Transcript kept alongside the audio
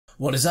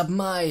What is up,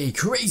 my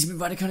crazy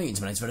Vertico? My name's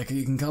Vertico,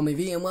 you can call me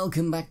V, and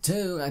welcome back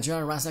to a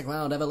Jurassic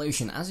World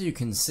Evolution. As you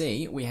can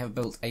see, we have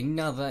built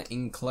another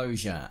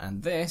enclosure,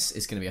 and this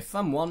is going to be a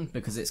fun one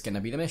because it's going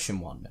to be the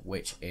mission one,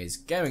 which is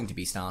going to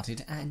be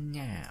started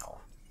now.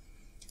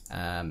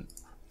 I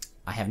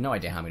have no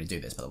idea how I'm going to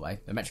do this, by the way.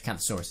 The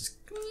Metrocanthosaurus is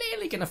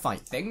clearly going to fight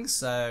things,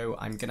 so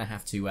I'm going to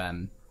have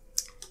to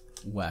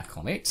work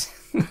on it.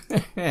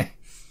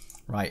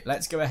 Right,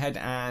 let's go ahead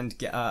and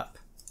get up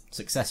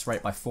success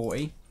rate by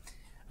 40.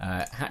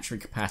 Hatchery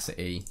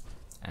capacity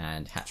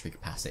and hatchery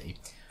capacity.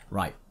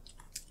 Right,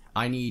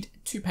 I need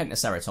 2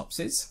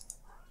 Pentaceratopses.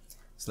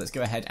 So let's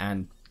go ahead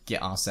and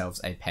get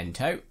ourselves a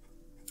Pento,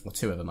 or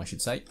 2 of them I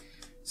should say.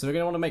 So we're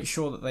going to want to make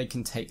sure that they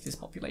can take this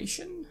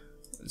population.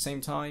 At the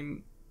same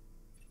time,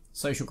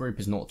 social group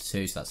is 0 to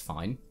 2, so that's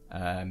fine.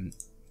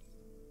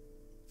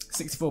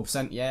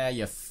 64%, yeah,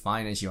 you're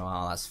fine as you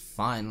are, that's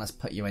fine, let's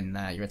put you in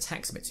there. Your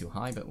attack's a bit too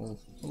high, but we'll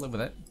live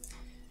with it.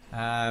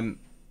 And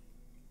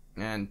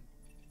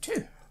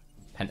 2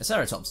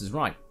 Pentaceratopses,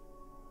 right.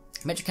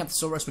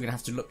 Metrocanthosaurus, we're going to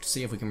have to look to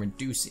see if we can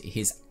reduce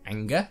his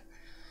anger.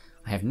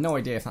 I have no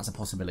idea if that's a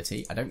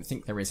possibility. I don't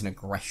think there is an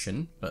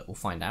aggression, but we'll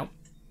find out.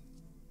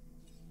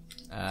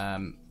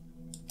 I'm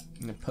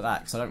going to put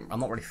that, because I'm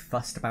not really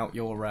fussed about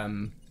your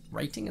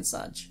rating and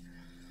such.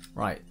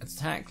 Right,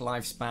 attack,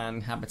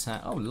 lifespan,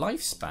 habitat. Oh,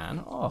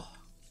 lifespan? Oh.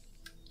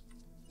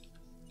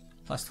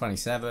 Plus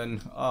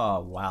 27.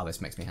 Oh, wow,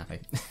 this makes me happy.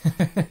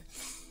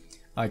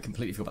 I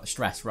completely forgot about the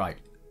stress, right.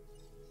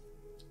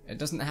 It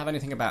doesn't have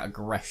anything about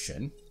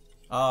aggression.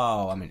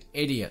 Oh, I'm an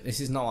idiot. This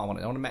is not what I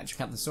wanted. I want a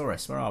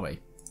Metrocanthosaurus. Where are we?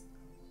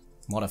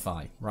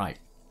 Modify. Right.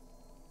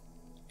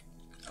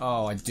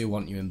 Oh, I do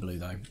want you in blue,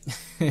 though.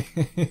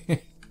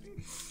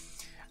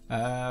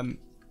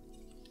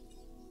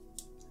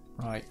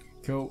 Right.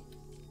 Cool.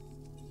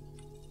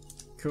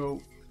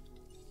 Cool.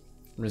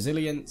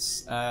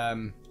 Resilience.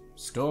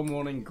 Storm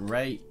warning.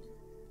 Great.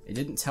 It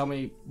didn't tell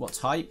me what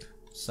type,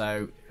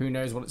 so who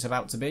knows what it's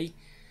about to be.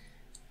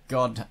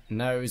 God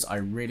knows, I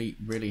really,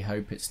 really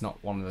hope it's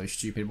not one of those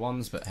stupid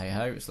ones, but hey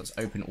ho, so let's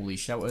open all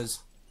these shelters.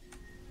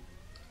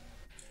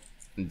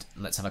 And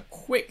let's have a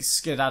quick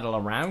skedaddle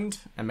around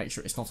and make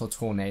sure it's not a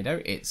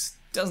tornado. It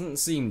doesn't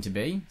seem to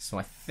be, so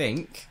I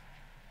think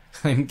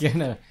I'm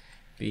gonna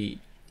be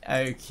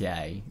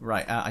okay.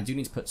 Right, I do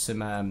need to put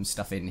some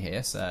stuff in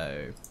here,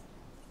 so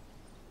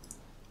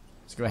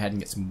let's go ahead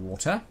and get some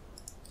water.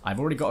 I've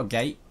already got a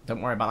gate,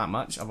 don't worry about that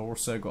much. I've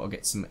also got to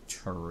get some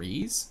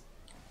trees.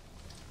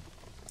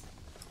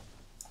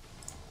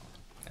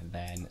 And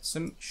then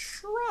some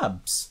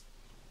shrubs.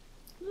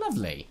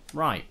 Lovely.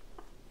 Right.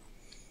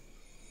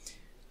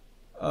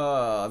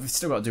 I've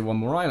still got to do one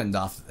more island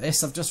after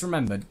this. I've just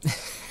remembered.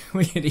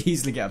 We could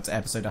easily get up to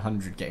episode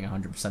 100 getting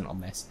 100%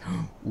 on this.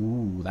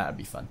 Ooh, that would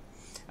be fun.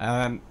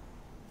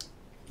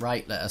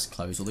 Right, let us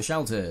close all the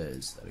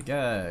shelters. There we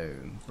go.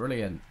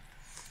 Brilliant.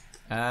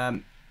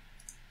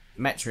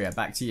 Metria,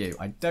 back to you.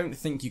 I don't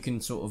think you can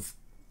sort of...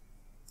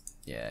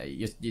 Yeah,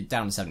 you're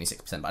down to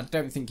 76%, but I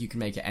don't think you can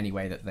make it any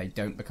way that they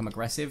don't become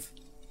aggressive.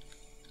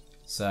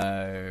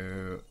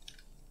 So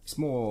it's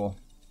more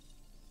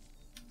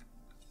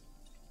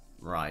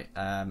right.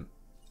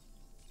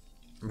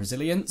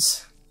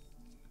 Resilience.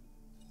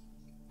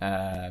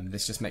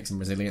 This just makes them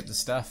resilient to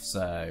stuff,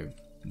 so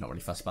I'm not really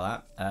fussed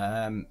about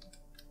that.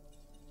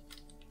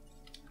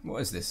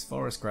 What is this?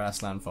 Forest,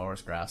 grassland,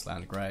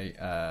 great.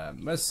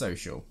 Where's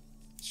social?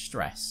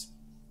 Stress.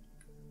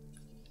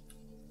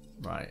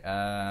 Right,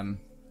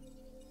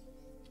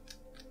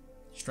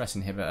 stress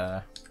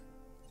inhibitor.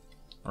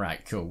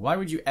 Right, cool. Why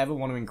would you ever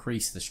want to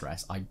increase the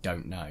stress? I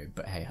don't know,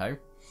 but hey ho.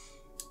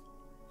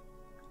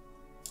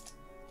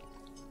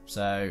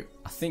 So,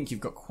 I think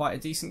you've got quite a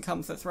decent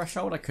comfort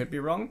threshold. I could be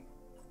wrong.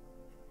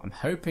 I'm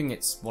hoping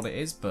it's what it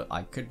is, but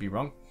I could be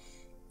wrong.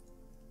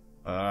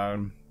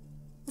 We'll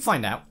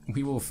find out.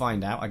 We will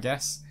find out, I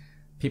guess.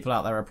 People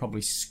out there are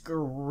probably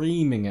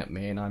screaming at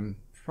me, and I'm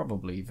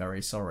probably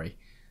very sorry.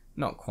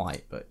 Not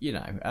quite, but you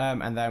know.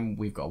 And then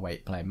we've got to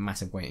play a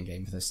massive waiting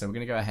game for this. So we're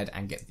going to go ahead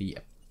and get the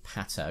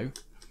Pato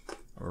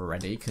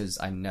ready, because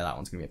I know that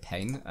one's going to be a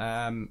pain.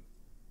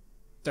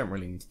 Don't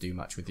really need to do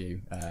much with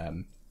you.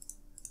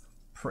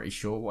 Pretty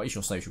sure. What is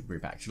your social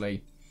group,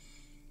 actually?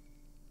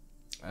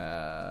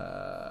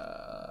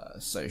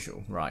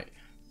 Social, right.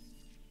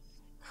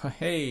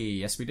 Hey,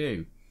 yes we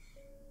do.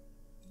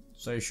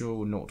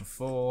 Social, 0 to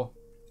 4.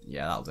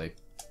 Yeah, that'll do.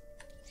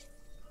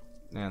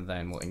 And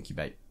then we'll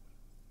incubate.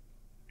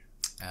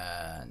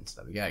 And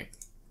there we go.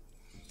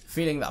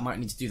 Feeling that I might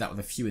need to do that with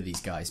a few of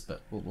these guys,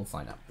 but we'll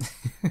find out.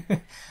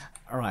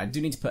 Alright, I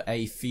do need to put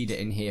a feeder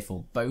in here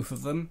for both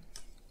of them.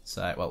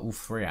 So, well, all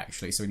 3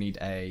 actually. So we need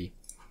a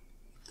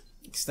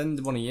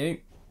extended one of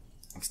you,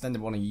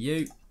 extended one of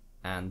you,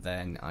 and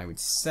then I would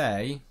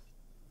say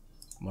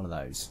one of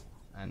those.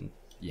 And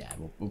yeah,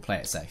 we'll play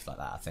it safe like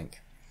that, I think.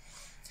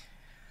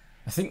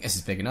 I think this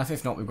is big enough.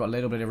 If not, we've got a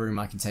little bit of room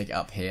I can take it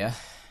up here.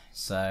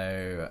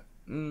 So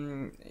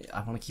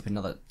I want to keep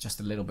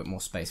just a little bit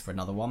more space for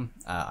another one.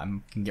 I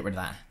can get rid of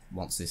that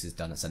once this is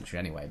done essentially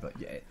anyway, but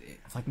yeah,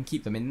 if I can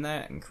keep them in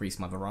there, increase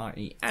my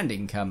variety and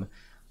income,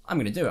 I'm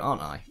going to do it,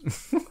 aren't I?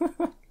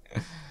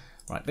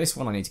 Right, this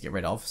one I need to get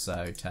rid of,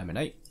 so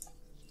terminate.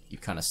 You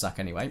kind of suck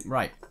anyway.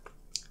 Right,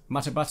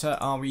 Mutter Butter,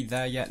 are we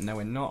there yet? No,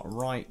 we're not.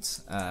 Right,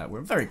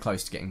 we're very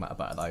close to getting Mutter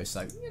Butter though,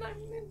 so, you know,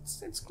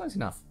 it's close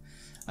enough.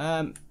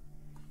 And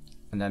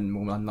then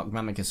we'll unlock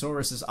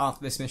Mammosaurus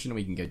after this mission, and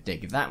we can go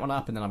dig that one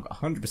up, and then I've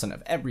got 100%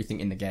 of everything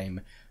in the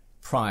game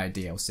prior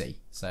DLC,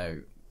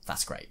 so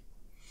that's great.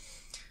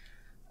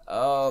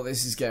 Oh,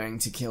 this is going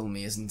to kill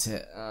me, isn't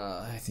it?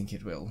 I think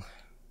it will.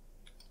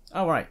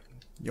 Oh, right,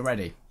 you're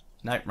ready.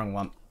 No, wrong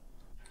one.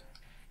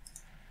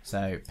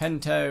 So,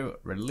 Pento,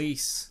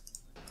 release.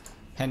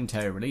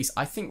 Pento, release.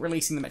 I think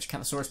releasing the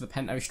Mechacanthosaurus with the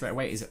Pento straight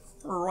away is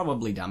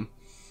probably dumb.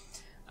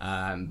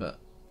 But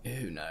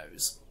who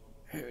knows?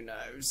 Who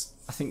knows?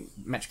 I think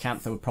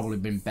Mechacantha would probably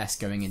have been best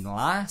going in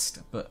last,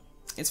 but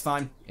it's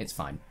fine. It's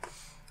fine.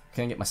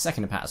 Can get my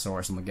second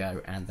Apatosaurus on the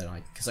go, and then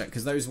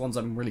because those ones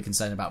I'm really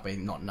concerned about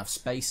being not enough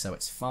space, so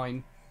it's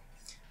fine.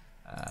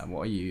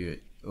 What are you?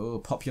 Oh,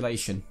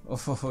 population.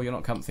 Oh, you're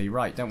not comfy.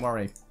 Right, don't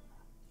worry.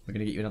 We're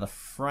going to get you another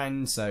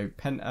friend, so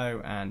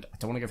Pento, and I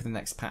don't want to go for the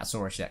next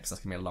Apatosaurus yet, because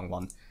that's going to be a long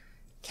one.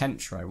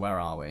 Kentro, where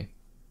are we?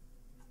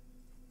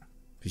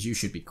 Because you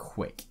should be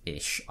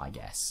quick-ish, I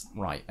guess.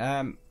 Right,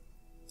 0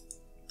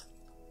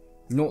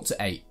 to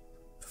 8.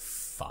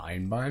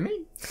 Fine by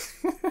me.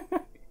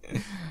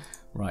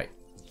 Right,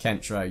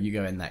 Kentro, you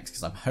go in next,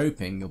 because I'm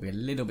hoping you'll be a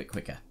little bit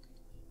quicker.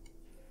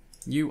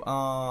 You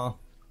are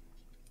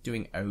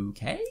doing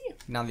okay.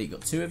 Now that you've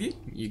got two of you,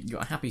 you've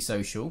got a happy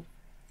social.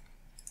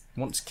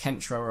 Once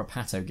Kentro or a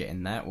Pato get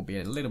in there, we'll be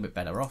a little bit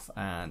better off.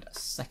 And a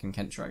second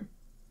Kentro.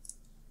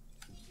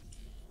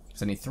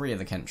 So I need 3 of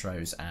the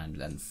Kentros and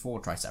then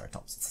 4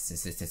 Triceratops.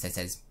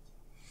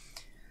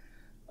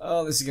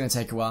 Oh, this is going to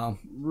take a while.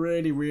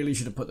 Really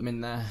should have put them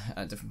in there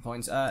at different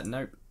points.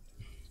 Nope.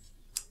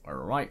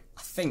 Alright,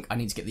 I think I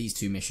need to get these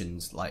 2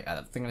 missions. Like,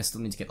 I think I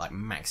still need to get like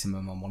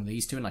maximum on one of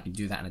these 2, and I can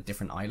do that in a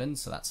different island,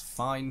 so that's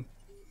fine.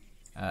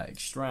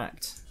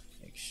 Extract.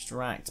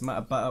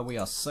 Mutter Butter, we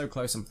are so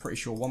close. I'm pretty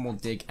sure one more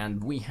dig,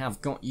 and we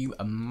have got you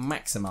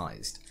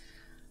maximized.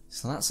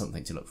 So that's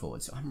something to look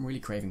forward to. I'm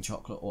really craving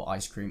chocolate or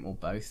ice cream or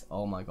both.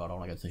 Oh my god, I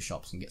want to go to the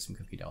shops and get some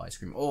cookie dough ice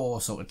cream.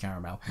 Or salted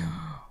caramel.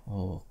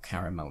 Oh,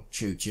 caramel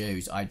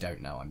choo-choos. I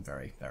don't know. I'm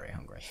very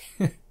hungry.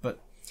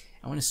 But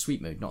I'm in a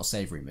sweet mood, not a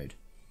savoury mood.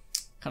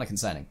 Kind of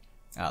concerning.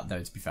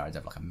 Though, to be fair, I'd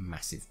have like a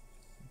massive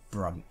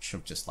brunch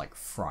of just like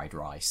fried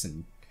rice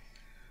and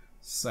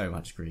so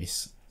much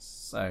grease.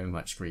 So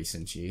much grease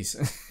and cheese.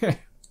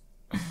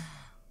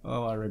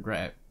 Oh, I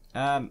regret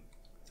it.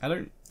 I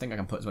don't think I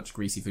can put as much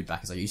greasy food back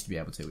as I used to be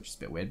able to, which is a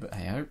bit weird, but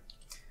hey ho.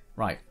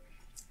 Right.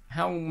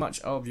 How much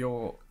of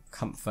your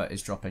comfort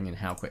is dropping and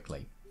how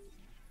quickly?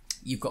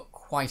 You've got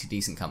quite a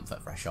decent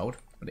comfort threshold,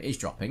 but it is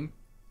dropping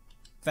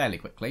fairly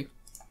quickly.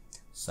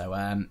 So,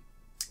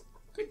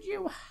 could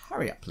you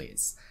hurry up,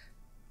 please?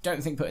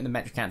 Don't think putting the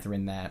Mechacantha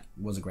in there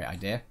was a great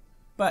idea,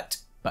 but,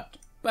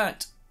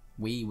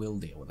 we will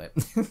deal with it.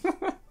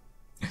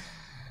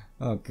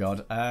 Oh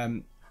god.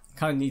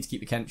 Kind of need to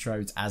keep the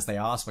Kentros as they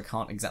are, so I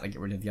can't exactly get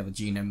rid of the other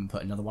genome and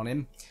put another one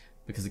in,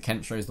 because the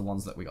Kentros are the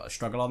ones that we got to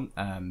struggle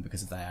on,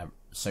 because of their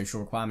social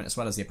requirement as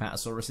well as the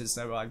Apatosauruses,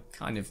 so I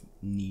kind of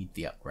need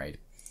the upgrade.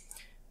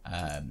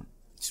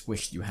 Just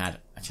wish you had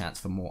a chance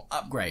for more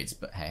upgrades,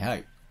 but hey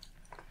ho.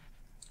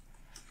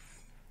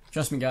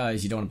 Trust me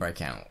guys, you don't want to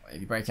break out. If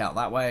you break out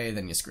that way,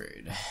 then you're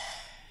screwed.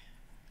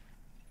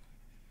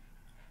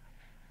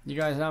 You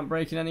guys aren't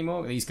breaking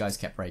anymore? These guys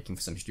kept breaking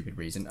for some stupid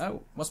reason.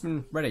 Oh, what's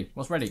been ready?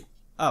 What's ready?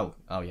 Oh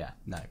yeah,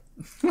 no.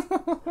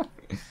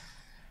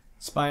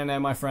 Spino,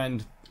 my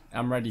friend,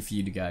 I'm ready for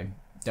you to go.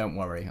 Don't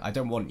worry. I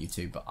don't want you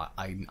to, but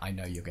I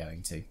know you're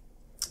going to.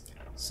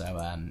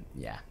 So,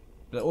 yeah.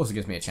 But it also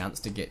gives me a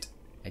chance to get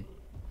a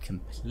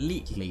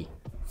completely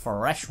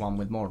fresh one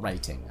with more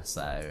rating.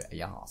 So,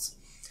 yes.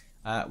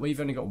 We've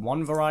only got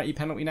 1 variety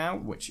penalty now,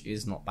 which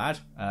is not bad.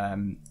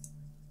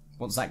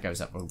 Once that goes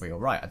up, we'll be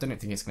alright. I don't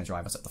think it's going to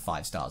drive us up to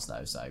 5 stars,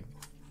 though, so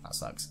that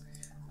sucks.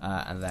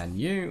 And then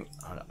you,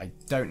 I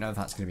don't know if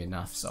that's going to be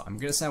enough, so I'm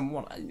going to send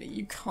one.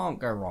 You can't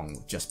go wrong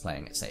with just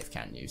playing it safe,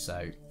 can you?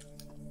 So,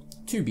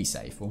 to be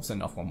safe, we'll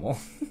send off 1 more.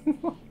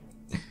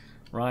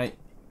 Right.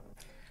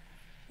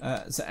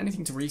 Is there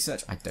anything to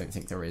research? I don't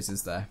think there is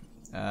there?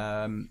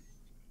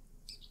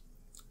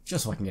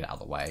 Just so I can get it out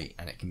of the way,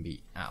 and it can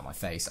be out of my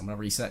face. I'm going to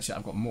research it.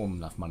 I've got more than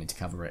enough money to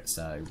cover it,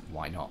 so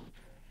why not?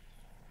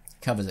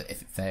 Covers it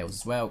if it fails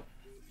as well.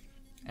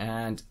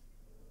 And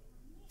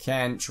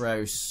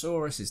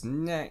Kentrosaurus is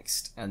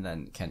next, and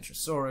then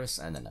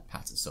Kentrosaurus, and then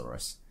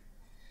Apatosaurus.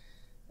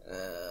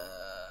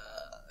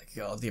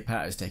 God, the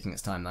Apato's taking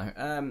its time now.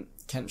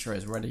 Kentro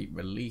is ready.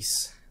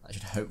 Release. That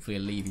should hopefully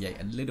alleviate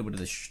a little bit of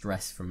the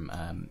stress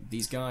from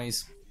these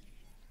guys.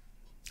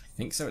 I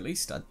think so, at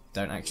least. I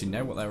don't actually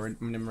know what their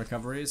minimum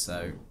recovery is,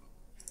 so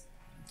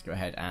let's go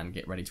ahead and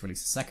get ready to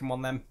release the second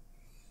one then.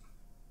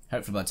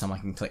 Hopefully by the time I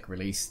can click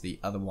release, the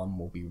other one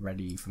will be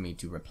ready for me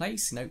to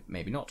replace. Nope,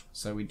 maybe not.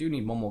 So we do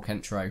need one more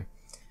Kentro,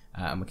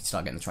 and we can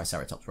start getting the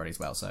Triceratops ready as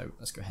well. So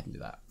let's go ahead and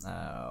do that.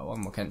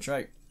 One more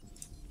Kentro.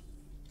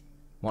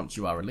 Once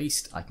you are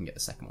released, I can get the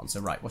second one. So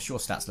right, what's your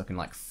stats looking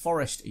like?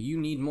 Forest, you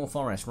need more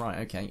forest. Right,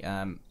 okay.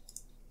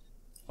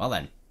 Well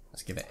then,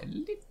 let's give it a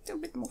little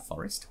bit more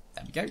forest.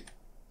 There we go.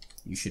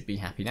 You should be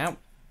happy now.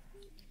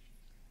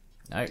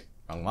 No,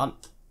 wrong one.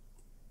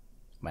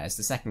 Where's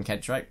the second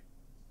Kentro?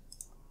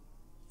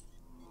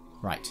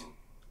 Right.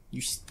 You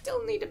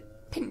still need a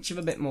pinch of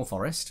a bit more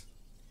forest.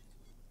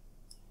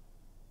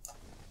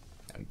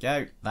 There we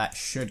go. That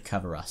should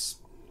cover us.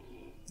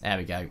 There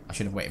we go. I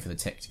should have waited for the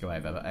tick to go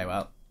over, but oh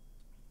well.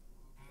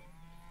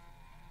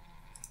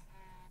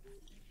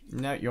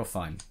 No, you're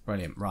fine.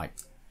 Brilliant. Right.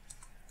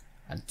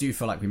 I do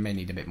feel like we may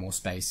need a bit more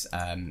space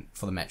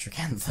for the metric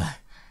anther.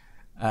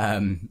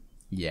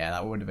 Yeah,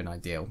 that would have been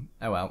ideal.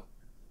 Oh well.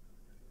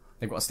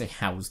 They've got to stay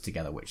housed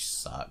together, which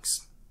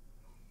sucks.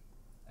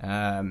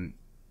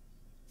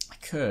 I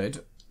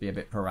could be a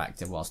bit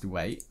proactive whilst we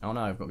wait. Oh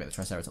no, I've got to get the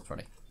Triceratops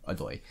ready. Oh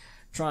boy.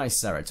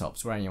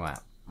 Triceratops, where are you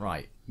at?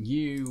 Right,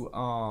 you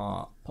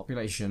are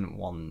population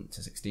 1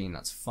 to 16,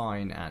 that's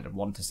fine, and a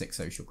 1 to 6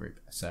 social group,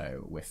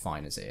 so we're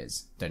fine as it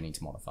is. Don't need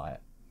to modify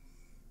it.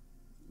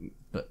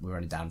 But we're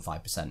only down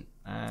 5%,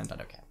 and I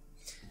don't care.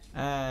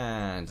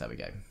 And there we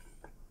go.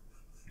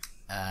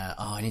 Oh,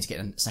 I need to get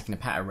a second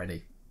Ep52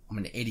 ready. I'm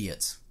an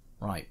idiot.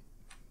 Right.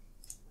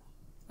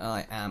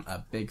 I am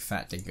a big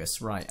fat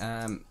dingus. Right,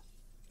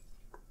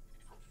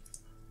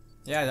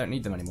 yeah, I don't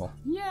need them anymore.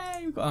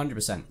 Yay, we've got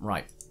 100%.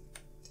 Right.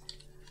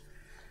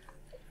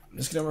 I'm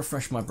just going to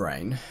refresh my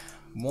brain.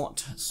 What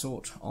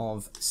sort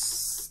of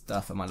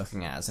stuff am I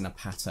looking at as an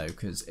Ep52?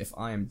 Because if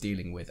I am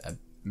dealing with a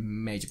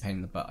major pain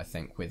in the butt, I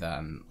think, with,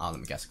 oh, let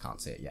me guess, I can't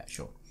see it yet,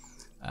 sure.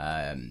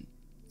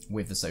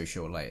 With the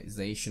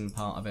socialization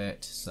part of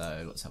it,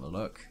 so let's have a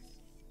look.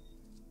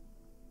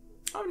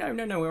 Oh, no,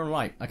 we're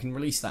alright. I can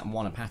release that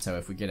one Ep52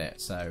 if we get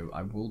it, so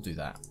I will do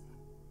that.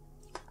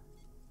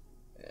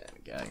 There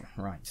we go,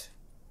 right.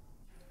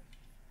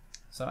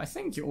 So I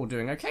think you're all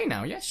doing okay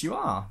now. Yes, you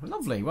are.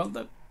 Lovely. Well,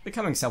 they're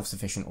becoming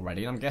self-sufficient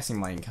already, and I'm guessing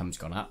my income's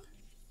gone up.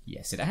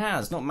 Yes, it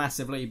has. Not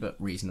massively, but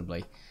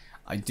reasonably.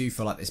 I do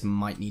feel like this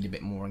might need a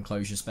bit more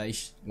enclosure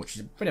space, which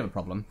is a bit of a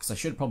problem, because I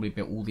should probably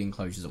build all the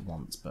enclosures at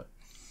once, but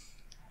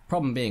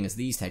problem being is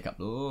these take up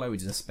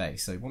loads of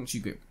space, so once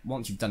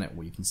you've done it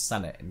all, you can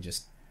sell it and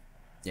just,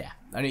 yeah.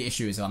 The only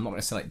issue is I'm not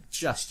going to sell it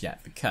just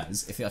yet,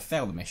 because if I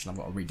fail the mission, I've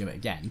got to redo it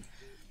again.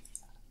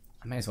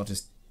 I may as well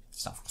just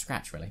start from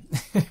scratch, really.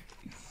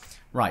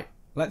 Right,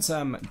 let's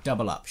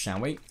double up,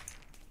 shall we?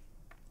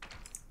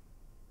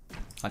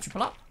 Can I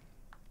triple up?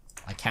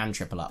 I can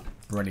triple up.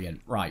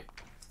 Brilliant. Right.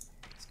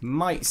 This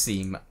might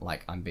seem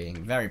like I'm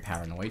being very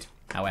paranoid.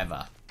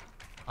 However,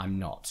 I'm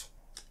not.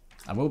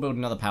 I will build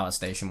another power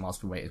station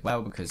whilst we wait as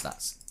well, because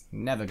that's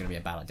never going to be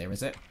a bad idea,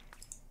 is it?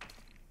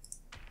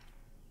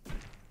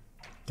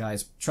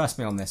 Guys, trust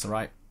me on this,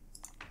 alright?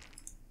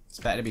 It's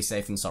better to be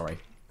safe than sorry.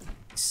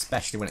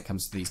 Especially when it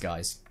comes to these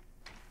guys.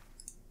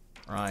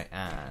 Right,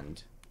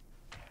 and...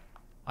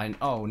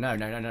 oh, no,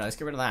 let's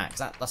get rid of that,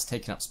 because that's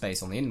taking up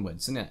space on the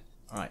inwards, isn't it?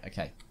 Alright,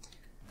 okay.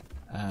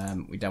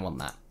 We don't want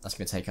that. That's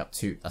going to take up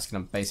that's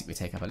going to basically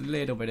take up a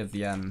little bit of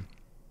the, There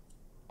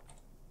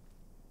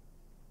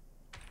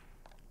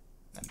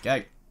we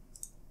go.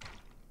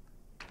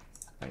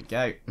 There we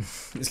go.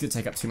 It's going to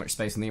take up too much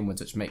space on the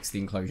inwards, which makes the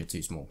enclosure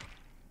too small.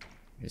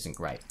 It isn't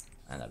great.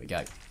 And there we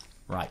go.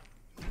 Right.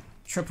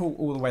 Triple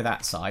all the way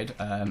that side,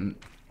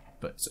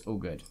 but it's all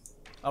good.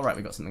 Alright,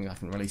 we've got something I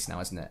can release now,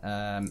 isn't it?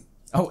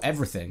 Oh,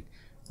 everything.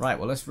 Right,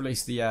 well, let's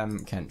release the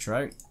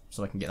Kentro,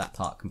 so I can get that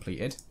part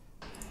completed.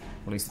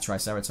 Release the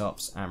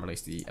Triceratops, and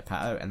release the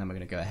Ep52, and then we're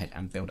going to go ahead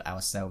and build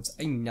ourselves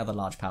another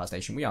large power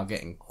station. We are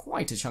getting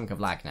quite a chunk of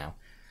lag now.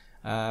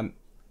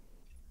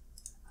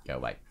 Go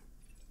away.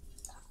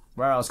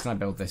 Where else can I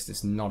build this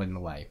that's not in the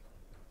way?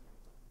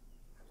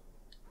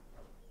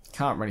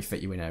 Can't really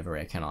fit you in over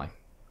here, can I?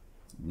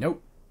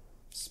 Nope.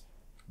 It's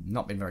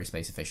not been very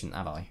space efficient,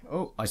 have I?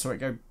 Oh, I saw it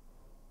go.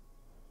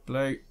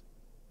 Blue.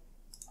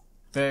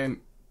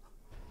 Boom.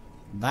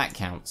 That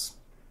counts.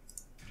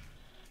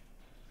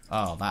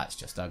 Oh, that's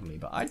just ugly,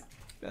 but I,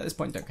 at this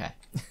point, don't care.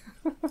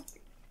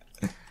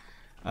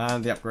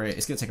 And the upgrade,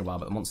 it's going to take a while,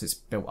 but once it's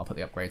built, I'll put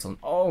the upgrades on.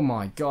 Oh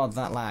my god,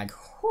 that lag.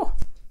 Whew.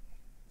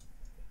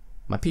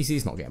 My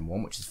PC's not getting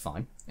warm, which is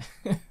fine.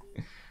 I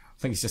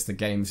think it's just the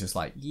game's just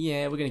like,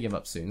 yeah, we're going to give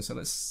up soon, so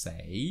let's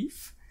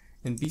save.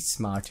 And be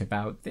smart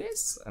about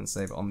this, and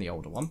save it on the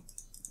older one.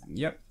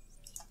 Yep.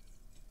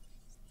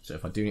 So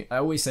if I do, I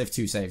always save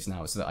 2 saves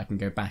now, so that I can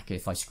go back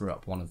if I screw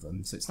up one of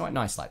them. So it's quite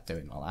nice, like,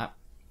 doing all that.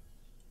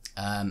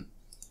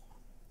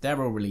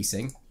 They're all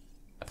releasing,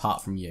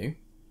 apart from you.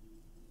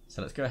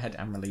 So let's go ahead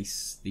and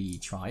release the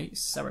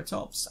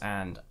Triceratops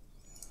and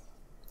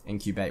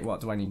incubate.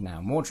 What do I need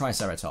now? More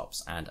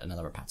Triceratops and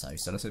another Ep52.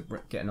 So let's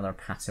get another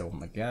Ep52 on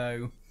the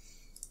go.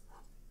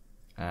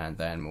 And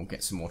then we'll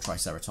get some more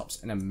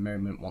Triceratops in a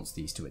moment once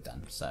these two are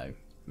done. So it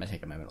may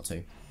take a moment or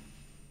two.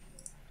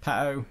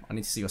 Pato, I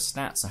need to see your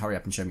stats, so hurry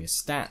up and show me your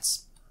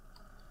stats.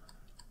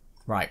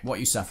 Right, what are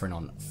you suffering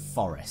on?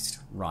 Forest.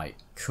 Right,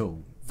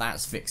 cool.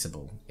 That's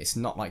fixable. It's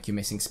not like you're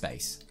missing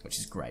space, which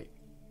is great.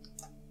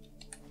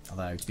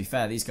 Although, to be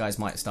fair, these guys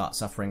might start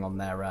suffering on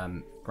their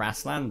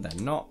grassland.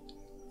 They're not.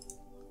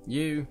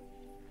 You.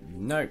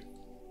 Nope.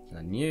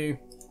 And you.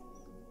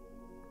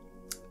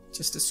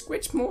 Just a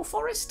squidge more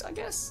forest, I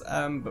guess.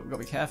 But we've got to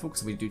be careful,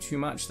 because if we do too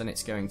much, then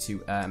it's going to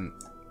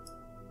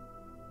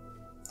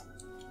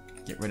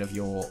get rid of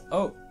your...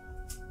 Oh!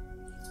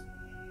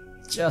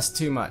 Just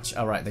too much.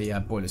 Alright, the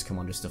boilers come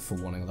on, just a full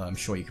warning, although I'm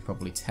sure you can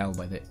probably tell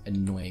by the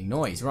annoying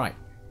noise. Right.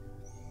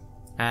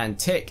 And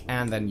tick,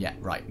 and then, yeah,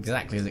 right,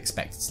 exactly as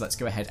expected. So let's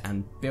go ahead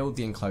and build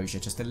the enclosure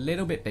just a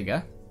little bit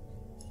bigger.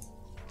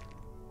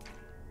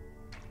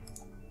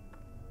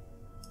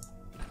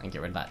 And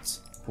get rid of that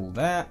pool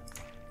there.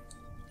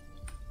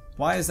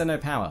 Why is there no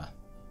power?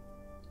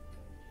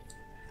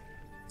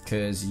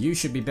 Because you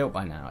should be built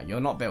by now.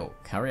 You're not built.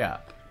 Hurry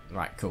up.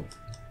 Right, cool.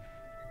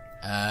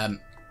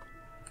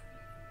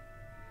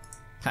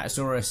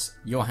 Patasaurus,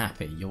 you're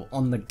happy. You're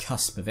on the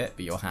cusp of it,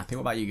 but you're happy.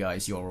 What about you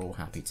guys? You're all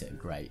happy too.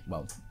 Great.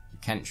 Well,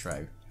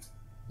 Kentro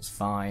is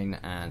fine,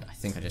 and I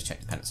think I just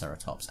checked the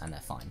Pentaceratops, and they're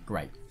fine.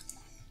 Great.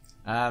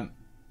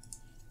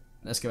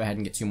 Let's go ahead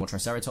and get 2 more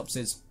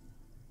Triceratopses.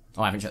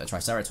 Oh, I haven't checked the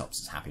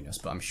Triceratops' happiness,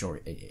 but I'm sure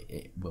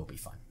it will be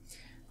fine.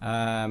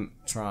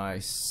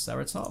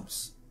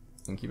 Triceratops.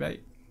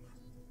 Incubate.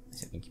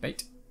 Let's hit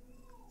incubate.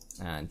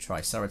 And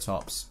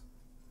Triceratops.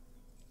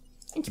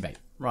 Incubate.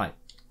 Right.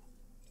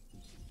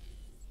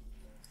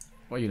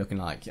 What are you looking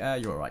like?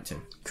 You're alright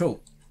too.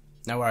 Cool.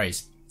 No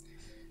worries.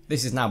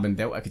 This has now been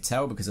built, I could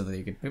tell, because of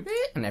the...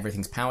 And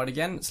everything's powered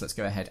again. So let's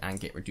go ahead and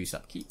get reduce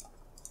upkeep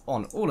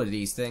on all of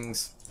these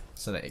things,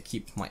 so that it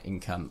keeps my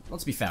income... Well,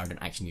 to be fair, I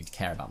don't actually need to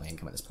care about my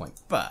income at this point,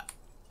 but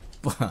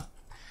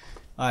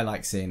I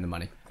like seeing the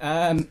money.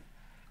 I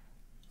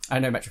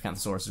know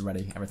Metrocanthosaurus is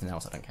ready. Everything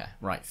else, I don't care.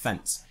 Right,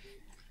 fence.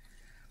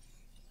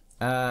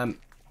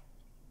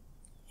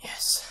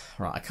 Yes.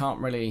 Right, I can't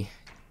really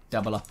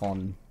double up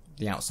on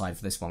the outside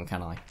for this one,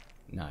 can I?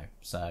 No.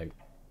 So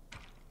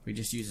we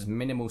just use as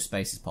minimal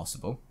space as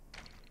possible.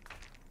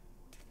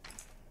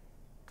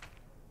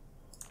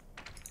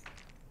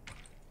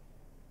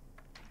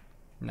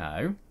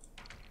 No.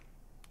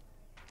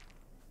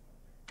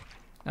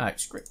 No,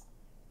 screw.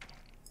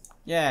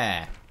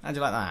 Yeah. How'd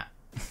you like that?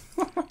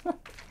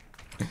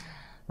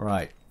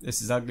 Right.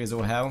 This is ugly as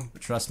all hell,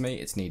 but trust me,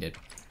 it's needed.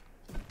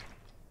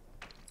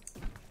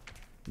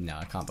 No,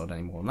 I can't build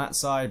any more on that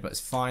side, but it's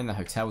fine. The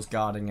hotel's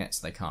guarding it,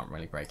 so they can't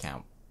really break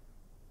out.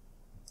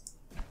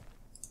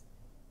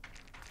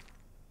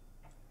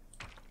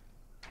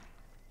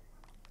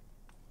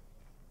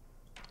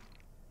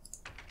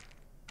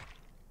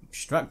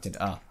 Obstructed.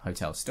 Ah,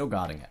 hotel's still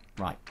guarding it.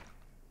 Right.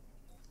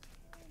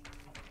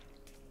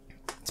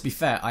 To be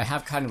fair, I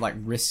have kind of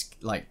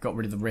got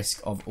rid of the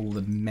risk of all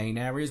the main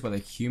areas where the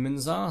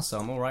humans are, so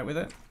I'm alright with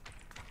it.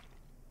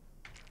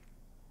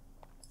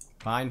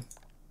 Fine.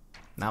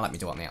 Now let me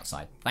do it on the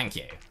outside. Thank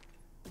you.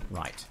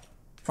 Right.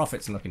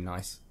 Profits are looking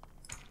nice.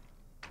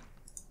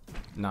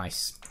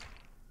 Nice.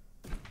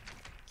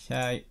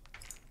 Okay.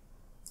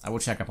 I will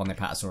check up on the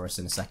Apatosaurus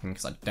in a second,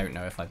 because I don't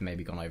know if I've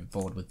maybe gone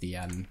overboard with the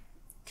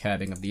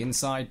curbing of the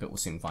inside, but we'll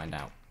soon find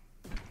out.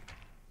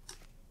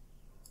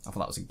 I thought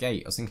that was a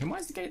gate. I was thinking, why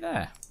is the gate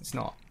there? It's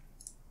not.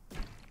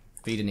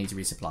 Feeder needs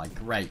resupply.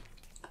 Great.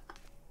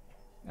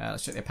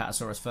 Let's check the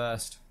Apatosaurus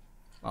first.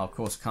 Oh, of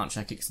course, I can't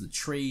check it because of the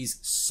trees.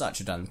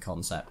 Such a dumb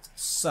concept.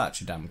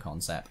 Such a dumb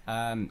concept.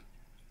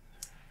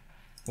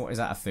 What is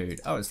that of food?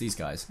 Oh, it's these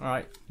guys.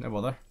 Alright, no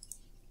bother.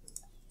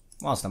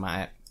 Whilst I'm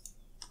at it.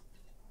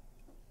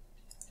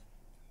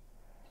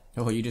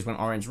 Oh, you just went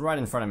orange right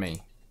in front of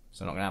me.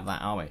 So not going to have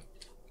that, are we?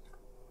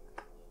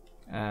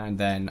 And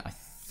then I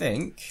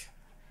think...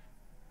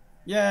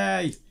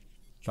 Yay!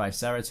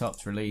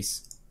 Triceratops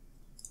release.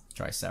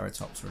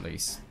 Triceratops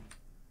release.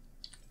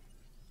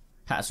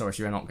 Patasaurus,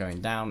 you're not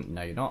going down.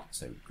 No, you're not.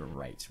 So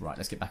great. Right,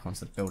 let's get back onto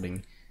the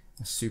building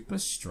a super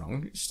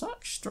strong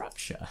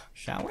structure,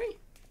 shall we?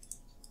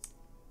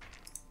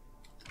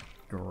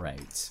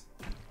 Great.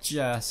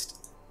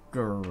 Just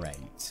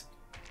great.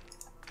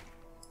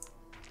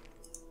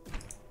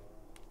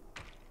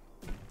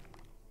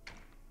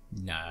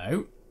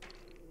 No.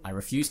 I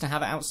refuse to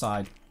have it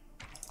outside.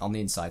 On the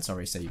inside,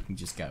 sorry, so you can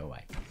just go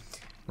away.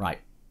 Right.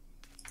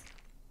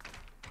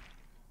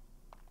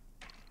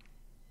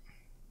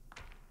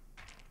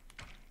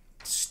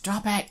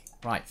 Stop it!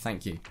 Right,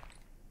 thank you.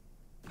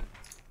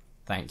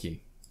 Thank you.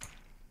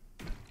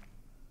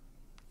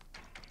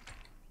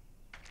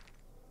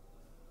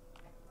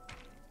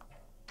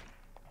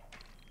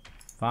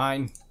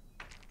 Fine.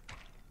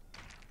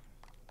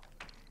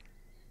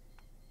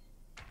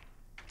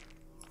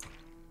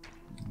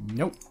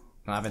 Nope.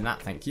 Not having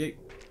that, thank you.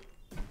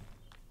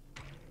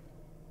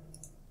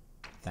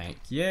 Thank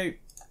you.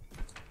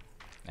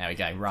 There we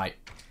go, right.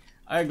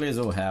 Ugly as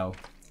all hell,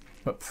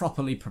 but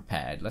properly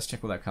prepared. Let's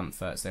check all their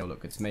comforts. They all look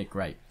good to me.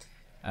 Great.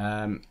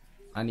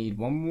 I need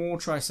one more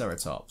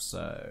Triceratops,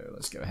 so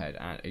let's go ahead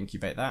and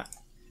incubate that.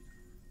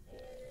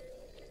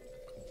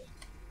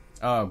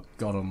 Oh,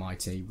 God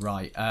almighty.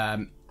 Right.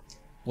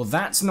 Well,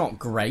 that's not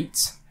great.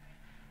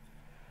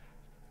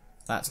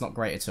 That's not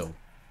great at all.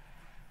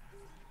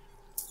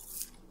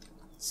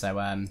 So,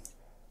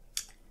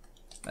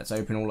 let's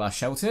open all our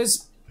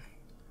shelters.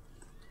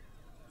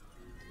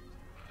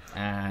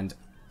 And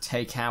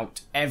take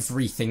out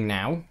everything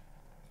now.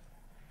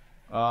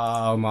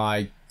 Oh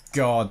my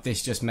God,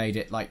 this just made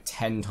it like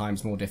 10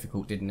 times more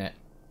difficult, didn't it?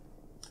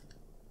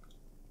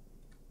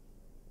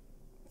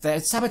 They're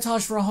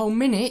sabotaged for a whole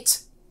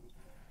minute?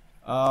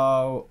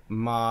 Oh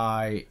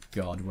my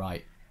God,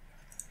 right.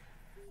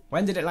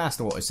 When did it last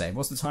autosave?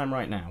 What's the time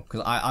right now?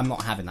 Because I'm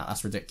not having that,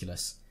 that's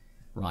ridiculous.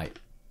 Right,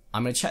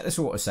 I'm going to check this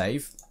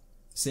autosave,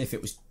 see if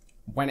it was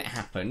when it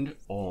happened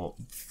or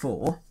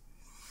before.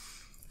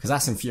 Because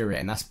that's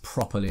infuriating, that's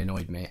properly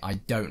annoyed me. I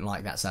don't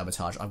like that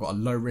sabotage. I've got a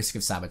low risk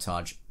of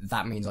sabotage.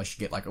 That means I should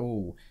get like,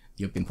 oh,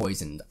 you've been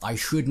poisoned. I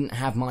shouldn't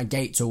have my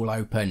gates all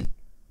open.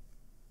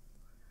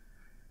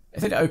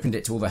 If it opened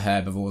it to all the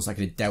herbivores, I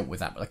could have dealt with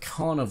that. But the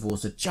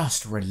carnivores are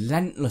just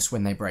relentless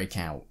when they break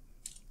out.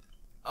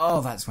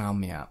 Oh, that's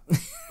wound me up.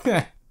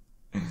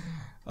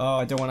 Oh,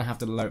 I don't want to have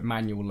to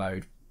manual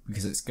load.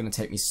 Because it's going to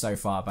take me so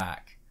far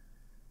back.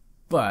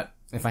 But,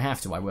 if I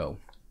have to, I will.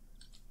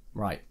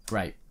 Right,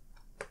 great.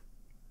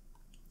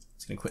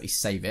 Just going to quickly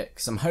save it,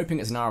 because I'm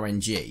hoping it's an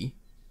RNG,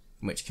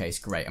 in which case,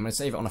 great. I'm going to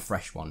save it on a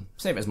fresh one.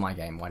 Save it as my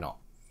game, why not?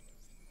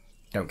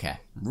 Don't care.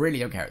 Really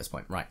don't care at this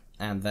point. Right,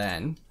 and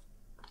then...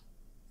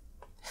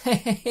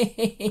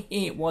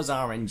 it was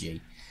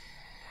RNG.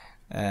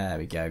 There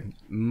we go.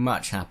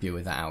 Much happier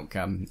with that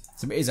outcome.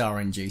 So it is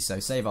RNG, so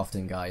save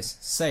often, guys.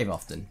 Save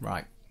often,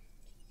 right.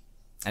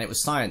 And it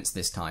was science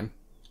this time.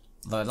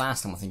 Though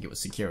last time I think it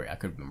was security. I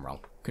could have been wrong.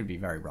 Could be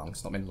very wrong.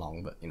 It's not been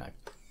long, but, you know.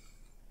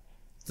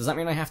 Does that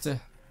mean I have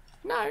to...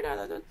 No,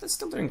 they're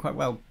still doing quite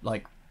well,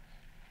 like,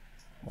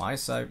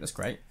 wise, so that's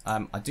great.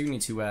 I do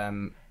need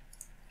to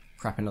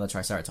prep another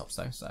Triceratops,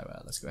 though,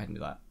 so let's go ahead and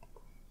do that.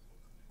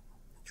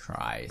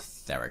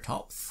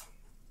 Triceratops.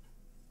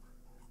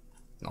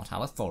 Not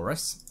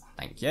Allosaurus.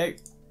 Thank you.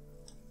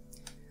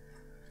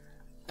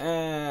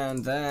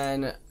 And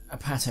then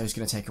Ep52's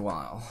going to take a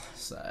while,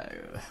 so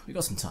we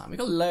got some time. We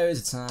got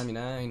loads of time, you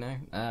know.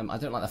 I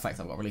don't like the fact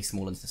that I've got to release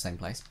them all into the same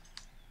place.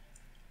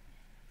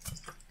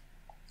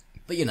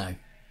 But, you know.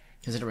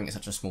 Considering it's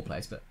such a small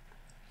place, but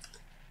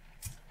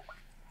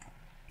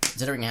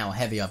considering how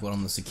heavy I've got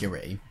on the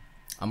security,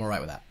 I'm alright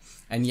with that.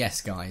 And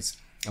yes, guys,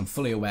 I'm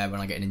fully aware when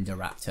I get an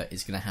Indoraptor,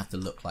 it's going to have to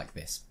look like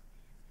this.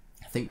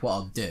 I think what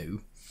I'll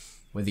do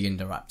with the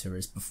Indoraptor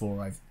is,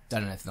 before I've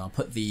done anything, I'll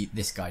put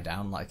this guy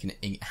down like an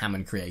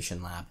Hammond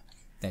Creation Lab,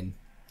 then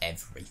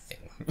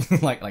everything.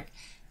 like,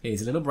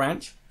 here's a little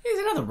branch, here's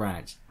another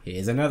branch,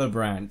 here's another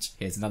branch,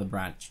 here's another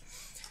branch.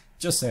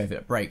 Just so if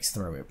it breaks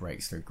through,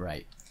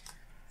 great.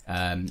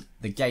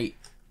 The gate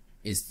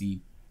is the...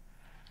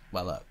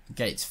 Well, look, the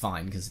gate's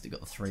fine because it's got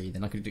the 3.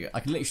 Then I could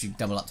literally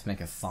double up to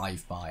make a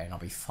 5 by, and I'll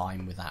be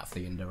fine with that for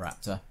the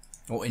Indoraptor.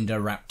 Or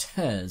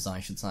Indoraptors,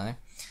 I should say.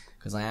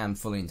 Because I am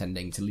fully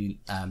intending to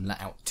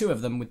let out 2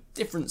 of them with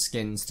different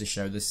skins to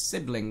show the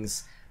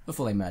siblings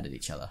before they murdered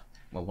each other.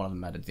 Well, one of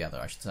them murdered the other,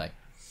 I should say.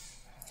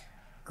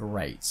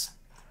 Great.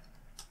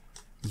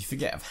 You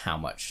forget of how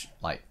much,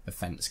 like, the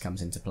fence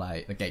comes into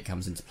play, the gate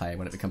comes into play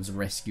when it becomes a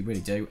risk. You really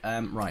do.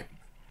 Right.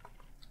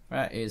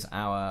 Where is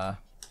our...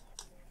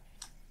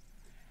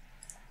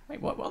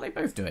 Wait, what are they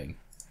both doing?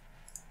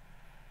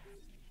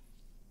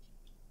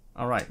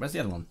 Alright, where's the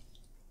other one?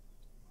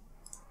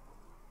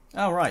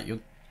 Oh, right, you're...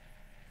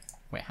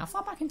 Wait, how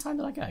far back in time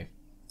did I go?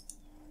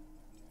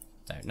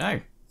 Don't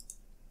know.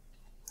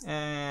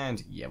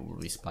 And, yeah, we'll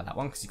resupply that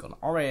one because you've got an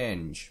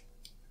orange.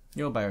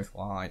 You're both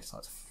white, so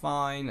that's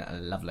fine.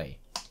 Lovely.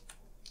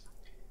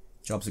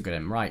 Jobs are good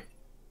in. Right.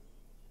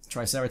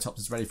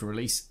 Triceratops is ready for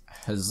release.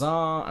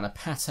 Huzzah! And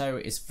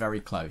Ep52 is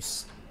very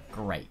close.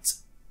 Great.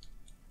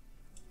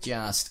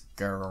 Just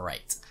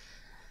great.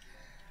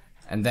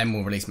 And then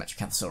we'll release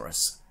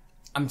Metrocanthosaurus.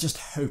 I'm just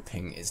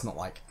hoping it's not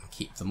like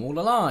keep them all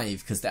alive,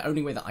 because the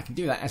only way that I can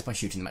do that is by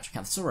shooting the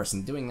Metrocanthosaurus,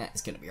 and doing that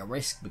is going to be a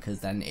risk because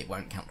then it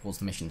won't count towards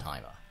the mission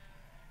timer.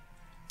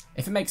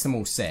 If it makes them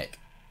all sick,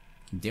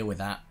 I can deal with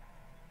that.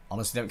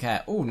 Honestly, don't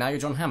care. Oh, now you're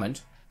John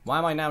Hammond. Why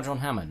am I now John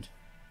Hammond?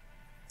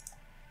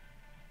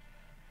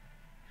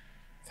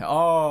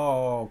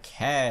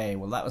 Okay,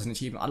 well that was an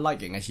achievement. I like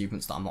getting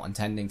achievements that I'm not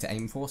intending to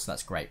aim for, so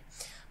that's great.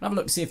 I'll have a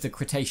look to see if the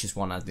Cretaceous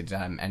one did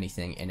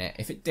anything in it.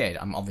 If it did,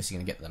 I'm obviously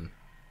going to get them.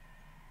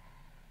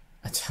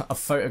 A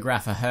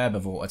photograph a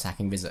herbivore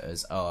attacking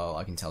visitors. Oh,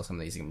 I can tell some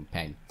of these are going to be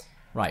pain.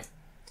 Right.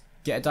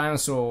 Get a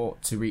dinosaur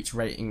to reach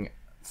rating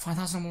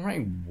 5,000 or more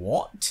rating.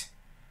 What?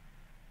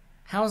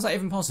 How is that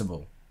even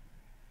possible?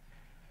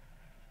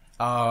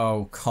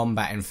 Oh,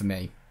 combat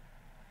infamy.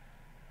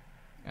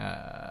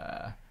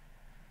 I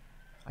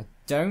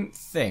don't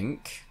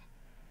think...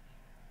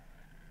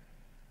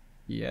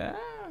 Yeah?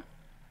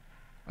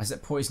 As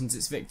it poisons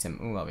its victim.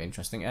 Oh, that'll be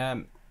interesting.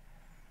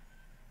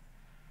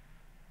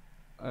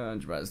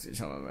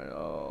 Jurassic,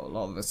 oh, a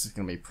lot of this is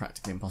going to be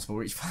practically impossible.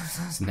 Reach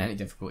 5,000 any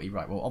difficulty.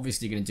 Right, well,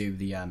 obviously you're going to do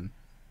the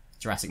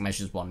Jurassic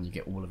Measures one, and you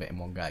get all of it in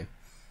one go.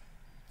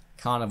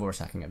 Carnivore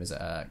attacking a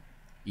visitor,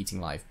 eating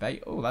live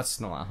bait. Oh, that's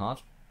not that hard.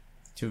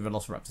 2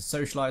 Velociraptors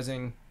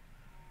socializing.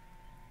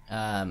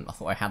 I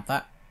thought I had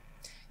that.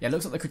 Yeah, it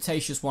looks like the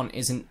Cretaceous one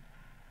isn't...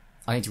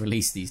 I need to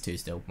release these 2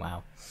 still.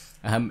 Wow.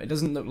 It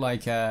doesn't look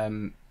like...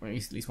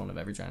 release at least one of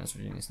every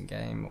dinosaur genius in the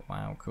game.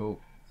 Wow, cool.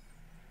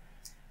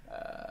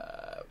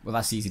 Well,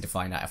 that's easy to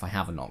find out if I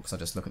have or not, because I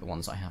just look at the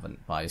ones I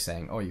haven't by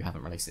saying, oh, you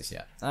haven't released this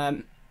yet.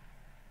 3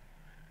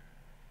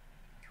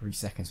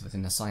 seconds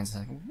within a science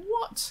second.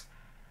 What?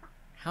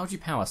 How do you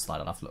power slide?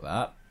 I'll have to look that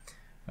up.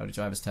 How to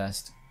driver's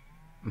test.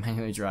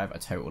 Manually drive a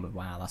total of...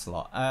 Wow, that's a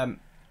lot.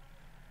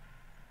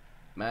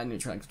 Manually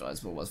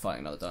tranquilizer was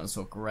fighting another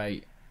dinosaur.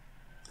 Great.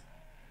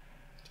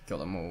 Got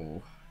them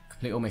all.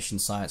 Complete all mission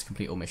science,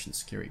 complete all mission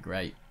security.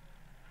 Great.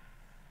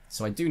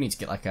 So I do need to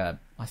get like a...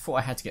 I thought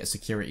I had to get a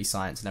security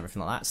science and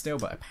everything like that still,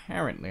 but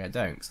apparently I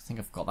don't, because I think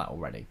I've got that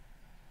already.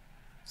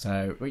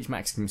 So, reach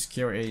maximum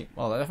security.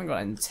 Well, I haven't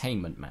got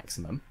entertainment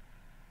maximum.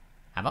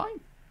 Have I?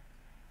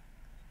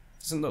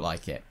 Doesn't look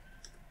like it.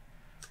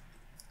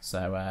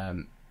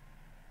 So,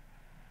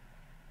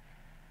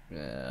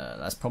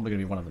 that's probably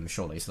going to be one of them,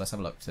 surely. So let's have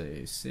a look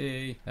to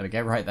see. There we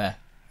go, right there.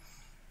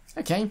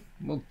 Okay,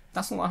 well,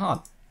 that's not that hard.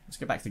 Let's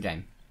go back to the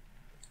game.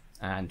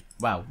 And,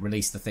 well,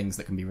 release the things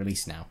that can be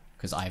released now,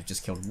 because I've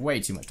just killed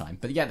way too much time.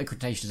 But yeah, the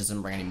Cretaceous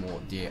doesn't bring any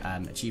more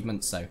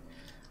achievements, so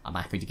I'm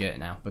happy to get it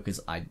now, because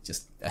I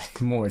just...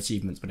 more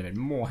achievements would have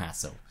been more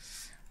hassle.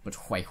 But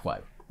whoa.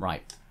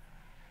 Right.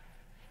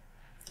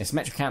 This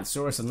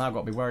Metrocanthosaurus I've now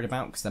got to be worried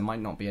about, because there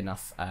might not be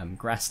enough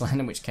grassland,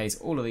 in which case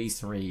all of these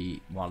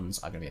 3 ones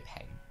are going to be a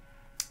pain.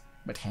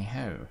 But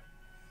hey-ho.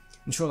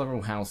 I'm sure they're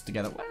all housed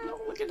together. Well,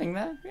 we're getting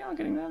there. We are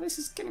getting there. This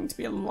is getting to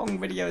be a long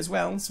video as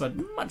well, so I'd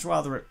much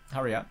rather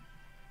hurry up.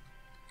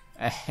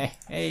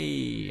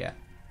 Hey.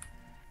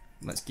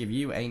 Let's give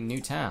you a new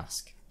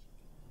task.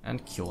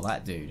 And cure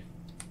that dude.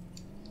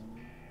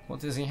 What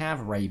does he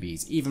have?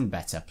 Rabies. Even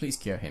better. Please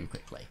cure him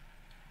quickly.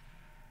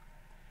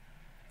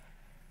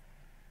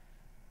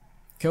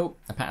 Cool.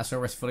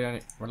 Apatosaurus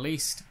fully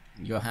released.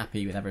 You're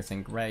happy with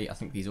everything. Great. I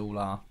think these all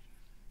are.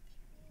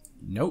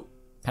 Nope.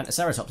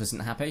 Pentaceratops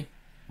isn't happy.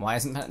 Why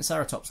isn't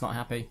Pentaceratops not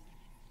happy?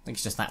 I think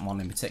it's just that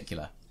one in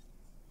particular.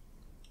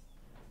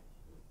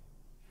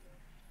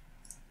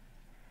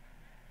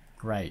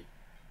 Great.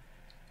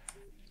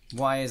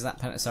 Why is that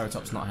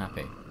Pentaceratops not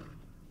happy?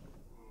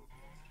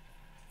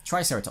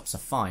 Triceratops are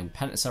fine.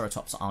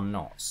 Pentaceratops are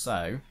not.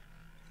 So,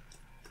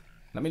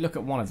 let me look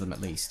at one of them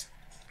at least.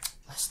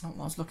 That's not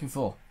what I was looking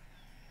for.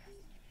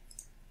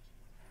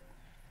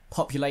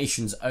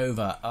 Population's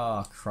over.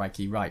 Oh,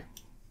 crikey. Right.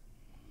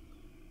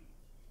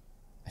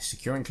 A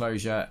secure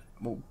enclosure.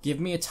 Well, give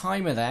me a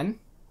timer then.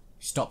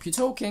 Stop your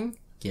talking.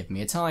 Give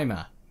me a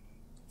timer.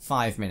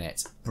 5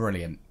 minutes.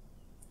 Brilliant.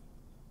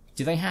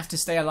 Do they have to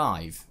stay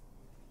alive?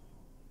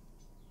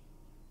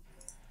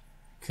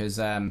 Because,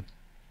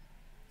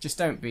 just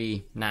don't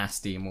be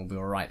nasty and we'll be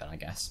alright then, I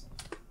guess.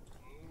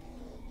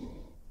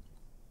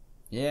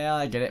 Yeah,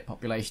 I get it.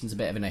 Population's a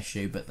bit of an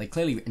issue, but they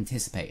clearly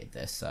anticipated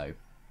this, so...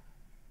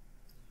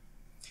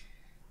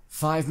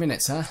 5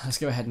 minutes, huh? Let's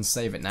go ahead and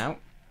save it now.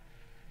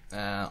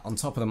 On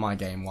top of the My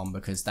Game one,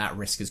 because that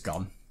risk is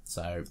gone.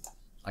 So,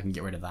 I can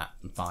get rid of that.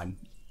 I'm fine.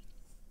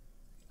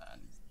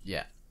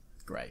 Yeah.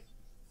 Great.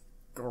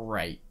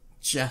 Great.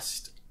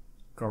 Just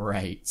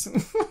great.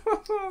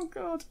 Oh,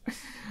 God.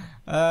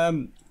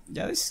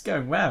 Yeah, this is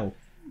going well.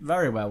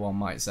 Very well, one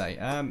might say.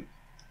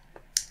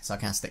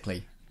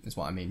 Sarcastically, is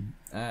what I mean.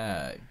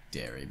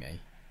 Dearie me.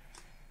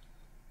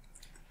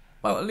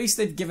 Well, at least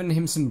they've given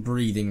him some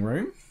breathing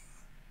room.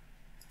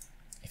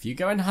 If you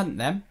go and hunt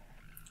them,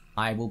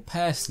 I will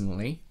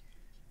personally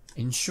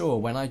ensure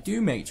when I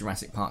do make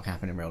Jurassic Park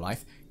happen in real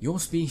life, your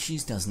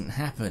species doesn't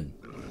happen.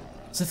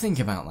 So think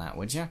about that,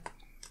 would you?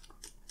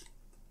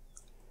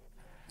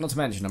 Not to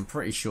mention, I'm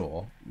pretty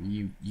sure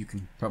you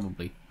can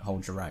probably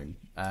hold your own.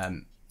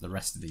 The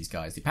rest of these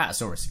guys, the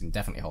Apatosaurus can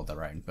definitely hold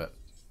their own, but...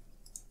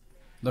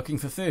 Looking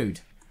for food.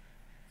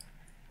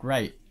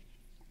 Great.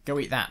 Go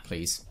eat that,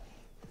 please.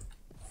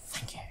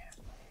 Thank you.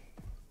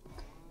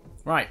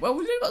 Right, well,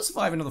 we've got to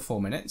survive another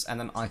 4 minutes, and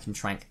then I can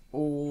trank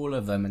all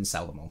of them and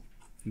sell them all.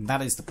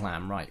 That is the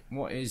plan. Right,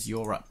 what is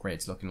your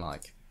upgrades looking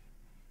like?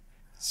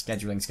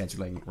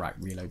 Scheduling. Right,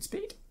 reload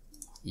speed.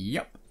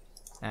 Yup.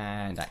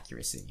 And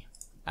accuracy.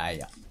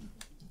 Yeah.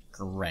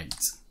 Great.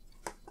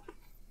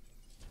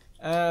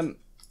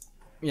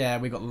 Yeah,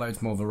 we got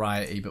loads more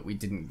variety, but we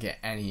didn't get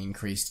any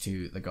increase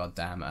to the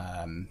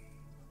goddamn,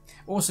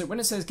 Also, when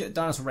it says get the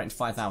dinosaur rating to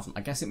 5,000,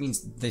 I guess it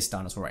means this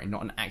dinosaur rating,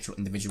 not an actual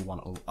individual one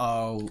at all.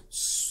 Oh,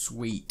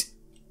 sweet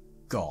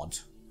God.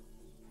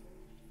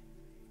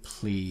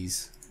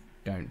 Please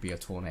don't be a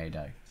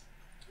tornado.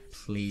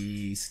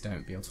 Please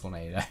don't be a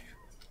tornado.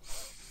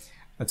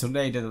 A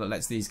tornado that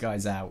lets these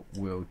guys out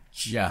will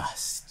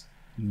just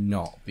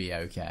not be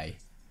okay.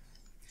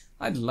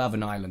 I'd love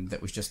an island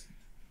that was just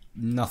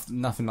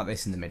nothing like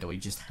this in the middle. You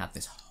just had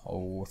this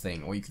whole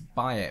thing. Or you could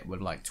buy it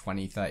with like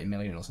 20, 30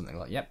 million or something.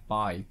 Like, yep,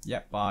 buy.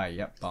 Yep, buy.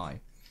 Yep, buy.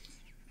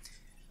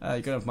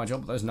 You good enough for my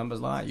job with those numbers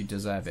like that? You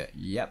deserve it.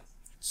 Yep.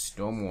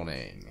 Storm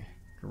warning.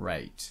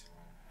 Great.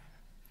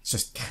 It's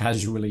just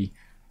casually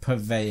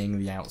purveying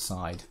the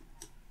outside.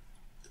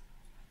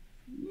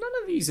 None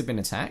of these have been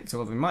attacked.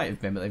 Or they might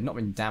have been, but they've not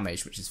been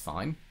damaged, which is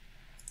fine.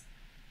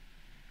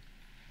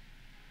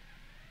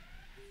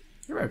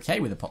 You're okay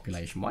with the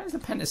population. Why is the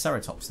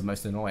Pentaceratops the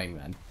most annoying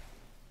then?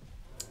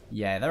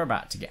 Yeah, they're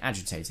about to get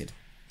agitated.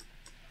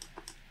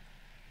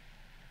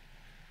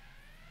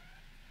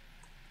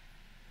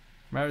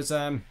 Where's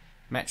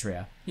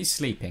Metria? He's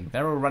sleeping.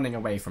 They're all running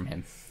away from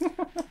him.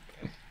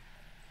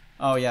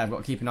 Oh yeah, I've got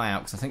to keep an eye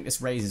out because I think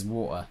this raises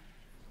water.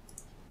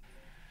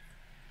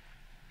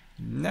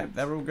 Nope,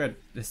 they're all good.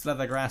 This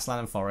leather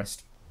grassland and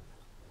forest.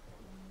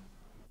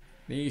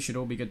 These should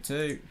all be good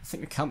too. I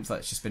think the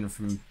comfort's just been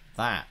from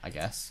that, I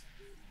guess.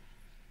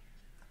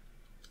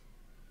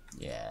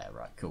 Yeah,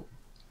 right, cool.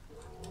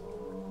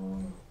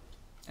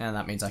 And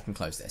that means I can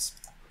close this.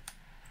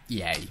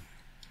 Yay.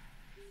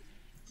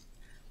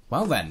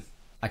 Well then,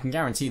 I can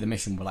guarantee the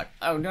mission will be like,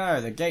 oh no,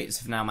 the gates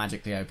have now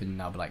magically opened,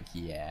 and I'll be like,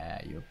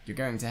 yeah, you're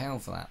going to hell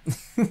for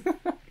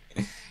that.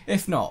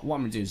 If not, what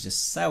I'm going to do is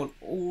just sell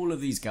all of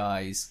these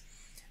guys,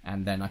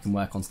 and then I can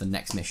work on to the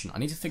next mission. I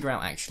need to figure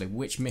out actually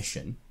which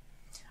mission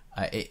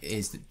it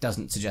is that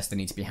doesn't suggest they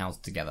need to be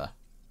housed together.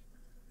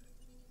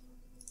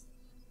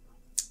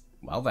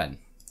 Well then,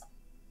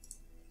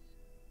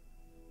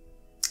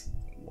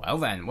 well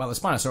the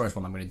Spinosaurus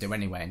one I'm going to do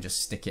anyway and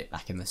just stick it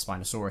back in the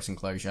Spinosaurus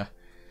enclosure.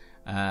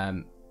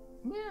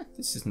 Yeah,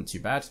 this isn't too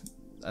bad.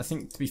 I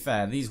think, to be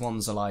fair, these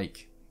ones are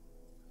like,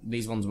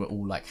 these ones will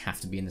all like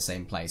have to be in the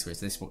same place, whereas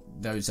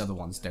those other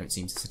ones don't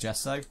seem to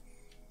suggest so.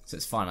 So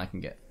it's fine, I can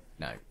get,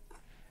 no. I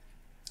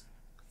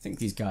think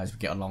these guys would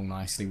get along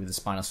nicely with the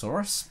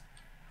Spinosaurus.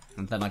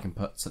 And then I can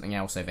put something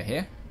else over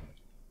here.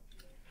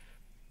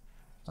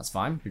 That's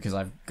fine, because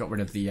I've got rid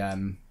of the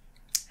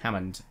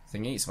Hammond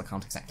thingy, so I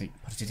can't exactly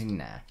put it in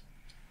there.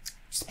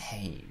 Just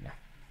pain.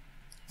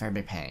 Very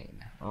big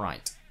pain.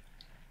 Right.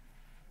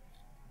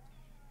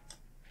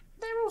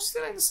 They're all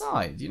still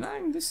inside, you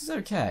know? This is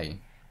okay.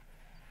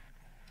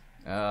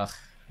 Ugh,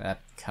 their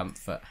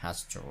comfort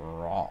has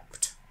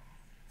dropped.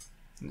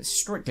 And it's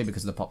strictly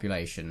because of the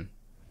population.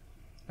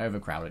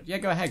 Overcrowded. Yeah,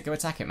 go ahead, go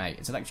attack it, mate.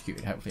 It's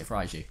electrocuted, hopefully it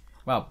fries you.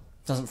 Well,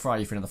 it doesn't fry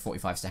you for another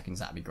 45 seconds,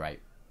 that'd be great.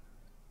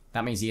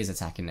 That means he is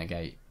attacking their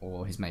gate,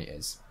 or his mate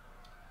is.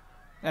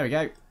 There we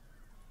go.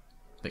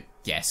 But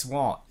guess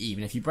what?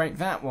 Even if you break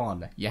that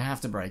one, you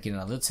have to break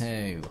another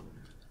 2.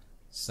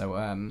 So,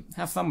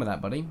 have fun with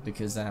that, buddy,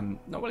 because not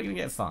really going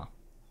to get far.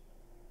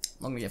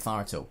 Not going to get far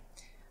at all.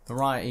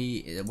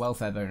 Variety,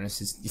 welfare bonus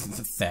is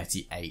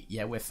 38.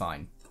 Yeah, we're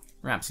fine.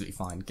 We're absolutely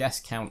fine.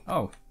 Guest count.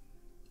 Oh.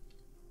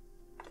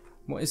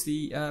 What is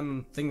the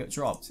thing that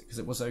dropped? Because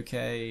it was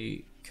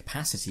okay.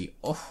 Capacity.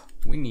 Oh,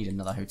 we need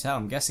another hotel.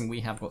 I'm guessing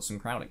we have got some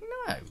crowding.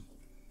 No.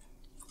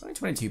 Only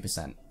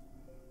 22%.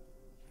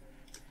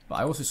 But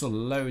I also saw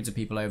loads of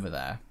people over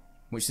there,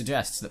 which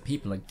suggests that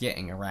people are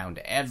getting around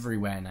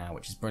everywhere now,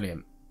 which is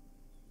brilliant.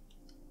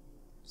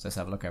 So let's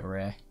have a look over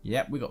here.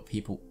 Yep, we got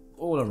people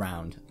all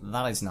around.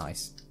 That is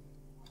nice.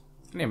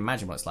 I can't even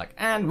imagine what it's like.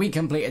 And we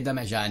completed the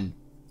mission!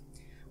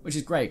 Which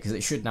is great, because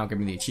it should now give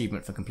me the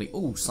achievement for complete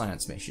all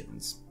science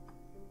missions.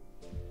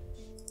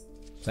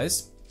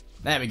 Please.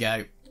 There we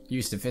go.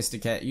 Using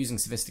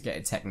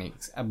sophisticated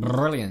techniques.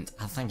 Brilliant.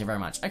 Thank you very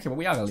much. Okay, well,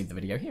 we are going to leave the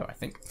video here, I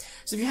think.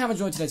 So if you have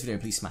enjoyed today's video,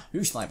 please smash the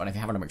like button. If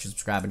you haven't, make sure to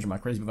subscribe and join my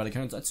crazy buddy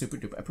comments. I'd super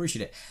duper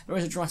appreciate it. There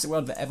is a Jurassic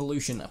World The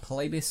Evolution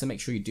playlist, so make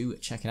sure you do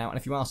check it out. And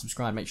if you are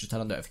subscribed, make sure to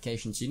turn on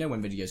notifications so you know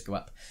when videos go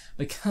up,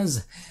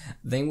 because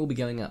they will be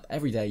going up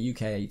every day,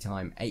 UK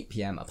time, 8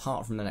 PM,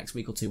 apart from the next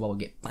week or two while we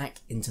get back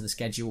into the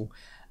schedule.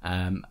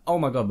 Oh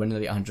my god, we're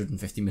nearly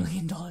 $150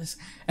 million.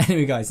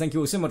 Anyway, guys, thank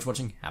you all so much for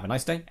watching. Have a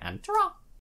nice day, and ta-ra!